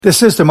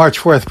This is the March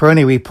 4th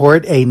Peroni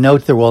Report. A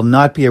note, there will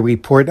not be a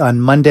report on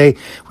Monday.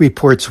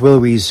 Reports will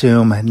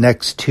resume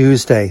next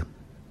Tuesday.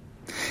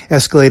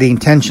 Escalating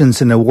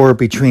tensions in the war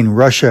between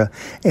Russia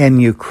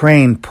and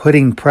Ukraine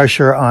putting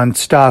pressure on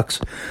stocks.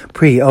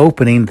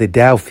 Pre-opening, the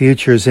Dow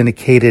futures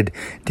indicated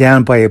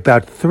down by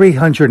about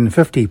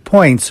 350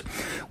 points,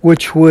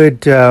 which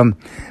would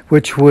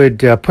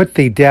put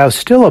the Dow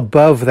still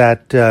above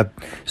that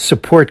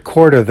support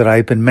corridor that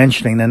I've been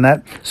mentioning. And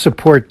that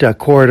support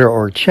corridor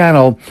or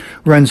channel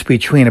runs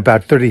between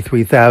about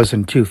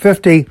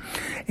 33,250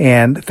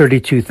 and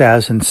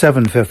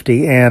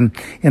 32,750. And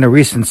in a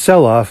recent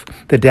sell-off,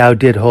 the Dow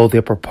did hold the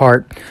upper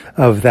part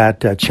of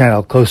that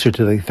channel closer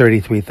to the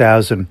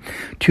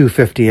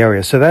 33,250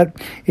 area. So that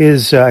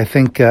is, I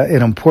think,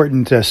 an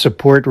important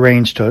support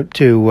range to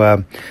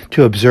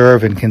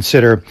observe and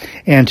consider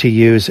and to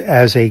use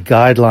as a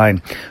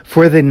guideline.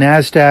 For the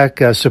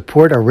NASDAQ,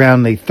 support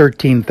around the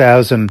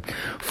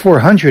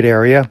 13,400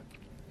 area.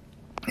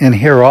 And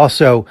here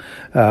also,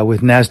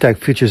 with NASDAQ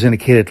futures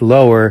indicated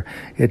lower,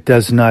 it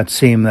does not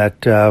seem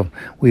that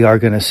we are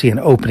going to see an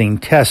opening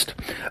test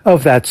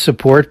of that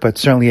support, but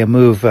certainly a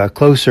move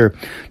closer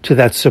to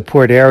that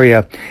support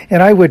area.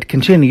 And I would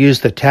continue to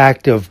use the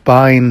tact of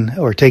buying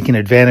or taking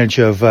advantage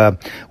of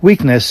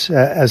weakness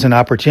as an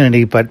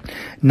opportunity, but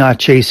not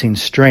chasing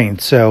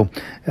strength. So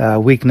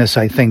weakness,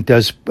 I think,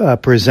 does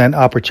present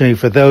opportunity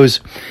for those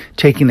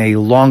taking a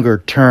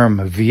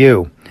longer-term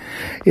view.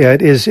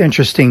 It is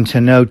interesting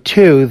to note,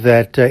 too,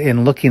 that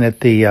in looking at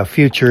the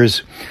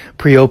futures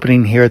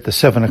pre-opening here at the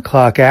 7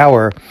 o'clock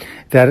hour,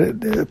 that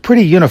a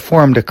pretty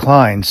uniform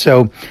decline.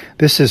 So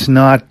this is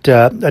not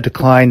a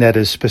decline that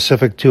is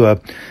specific to a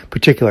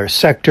particular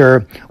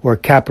sector or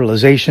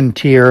capitalization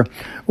tier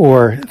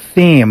or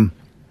theme.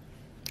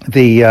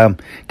 The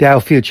Dow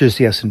futures,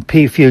 the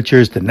S&P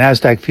futures, the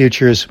NASDAQ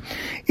futures,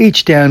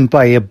 each down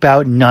by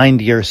about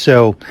 90 or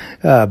so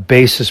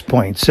basis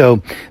points.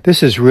 So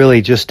this is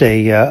really just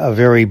a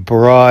very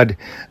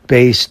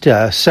broad-based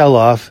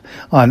sell-off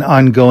on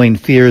ongoing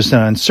fears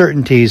and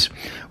uncertainties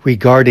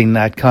regarding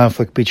that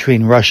conflict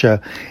between Russia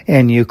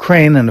and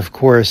Ukraine. And of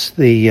course,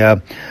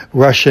 the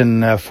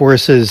Russian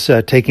forces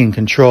taking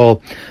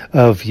control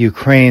of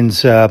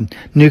Ukraine's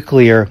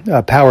nuclear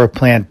power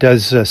plant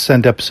does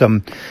send up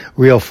some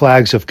real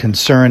flags of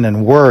concern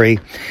and worry.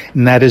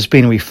 And that is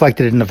being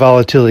reflected in the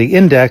volatility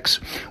index,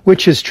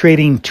 which is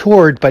trading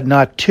toward, but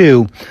not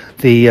to,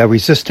 the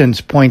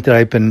resistance point that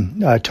I've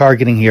been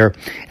targeting here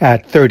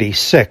at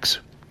 36.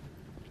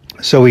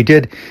 So we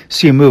did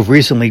see a move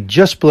recently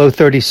just below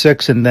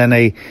 36 and then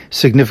a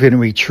significant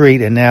retreat.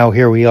 And now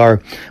here we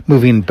are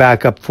moving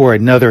back up for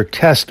another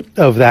test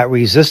of that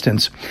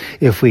resistance.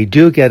 If we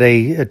do get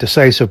a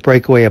decisive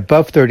breakaway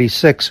above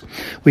 36,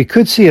 we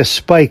could see a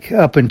spike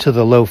up into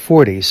the low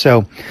 40s.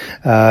 So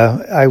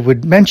I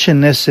would mention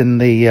this in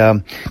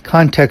the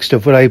context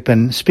of what I've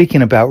been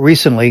speaking about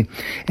recently,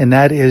 and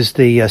that is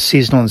the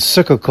seasonal and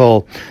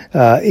cyclical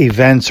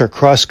events or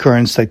cross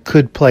currents that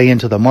could play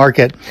into the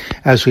market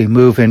as we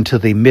move into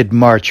the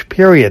mid-March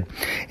period.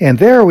 And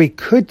there we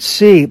could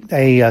see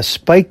a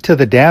spike to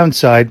the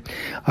downside.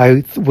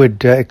 I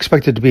would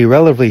expect it to be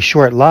relatively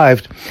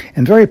short-lived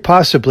and very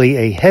possibly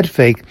a head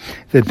fake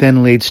that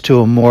then leads to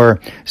a more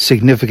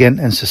significant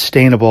and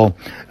sustainable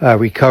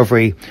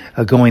recovery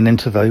going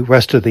into the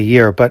rest of the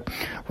year. But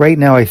right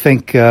now, I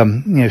think,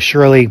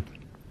 surely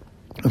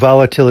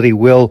volatility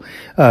will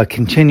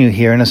continue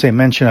here. And as I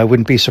mentioned, I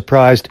wouldn't be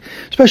surprised,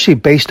 especially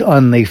based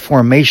on the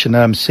formation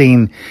that I'm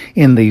seeing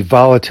in the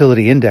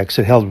volatility index.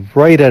 It held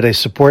right at a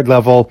support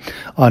level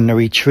on the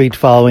retreat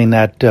following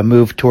that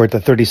move toward the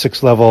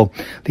 36 level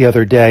the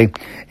other day.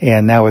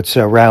 And now it's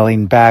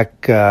rallying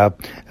back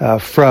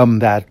from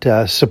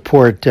that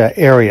support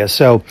area.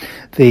 So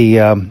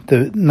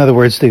in other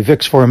words, the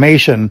VIX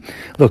formation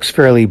looks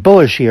fairly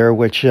bullish here,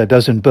 which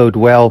doesn't bode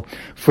well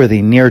for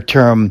the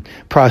near-term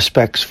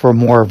prospects for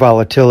more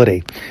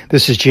volatility.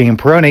 This is Gene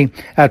Peroni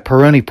at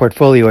Peroni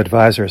Portfolio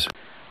Advisors.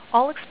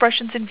 All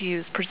expressions and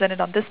views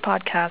presented on this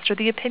podcast are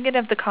the opinion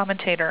of the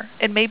commentator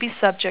and may be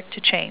subject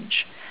to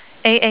change.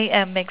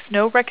 AAM makes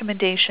no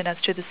recommendation as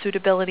to the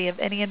suitability of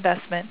any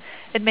investment.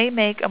 It may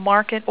make a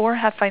market or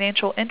have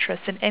financial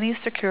interest in any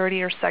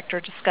security or sector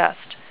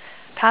discussed.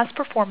 Past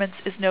performance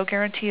is no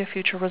guarantee of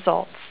future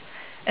results.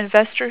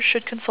 Investors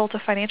should consult a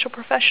financial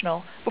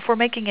professional before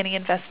making any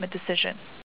investment decision.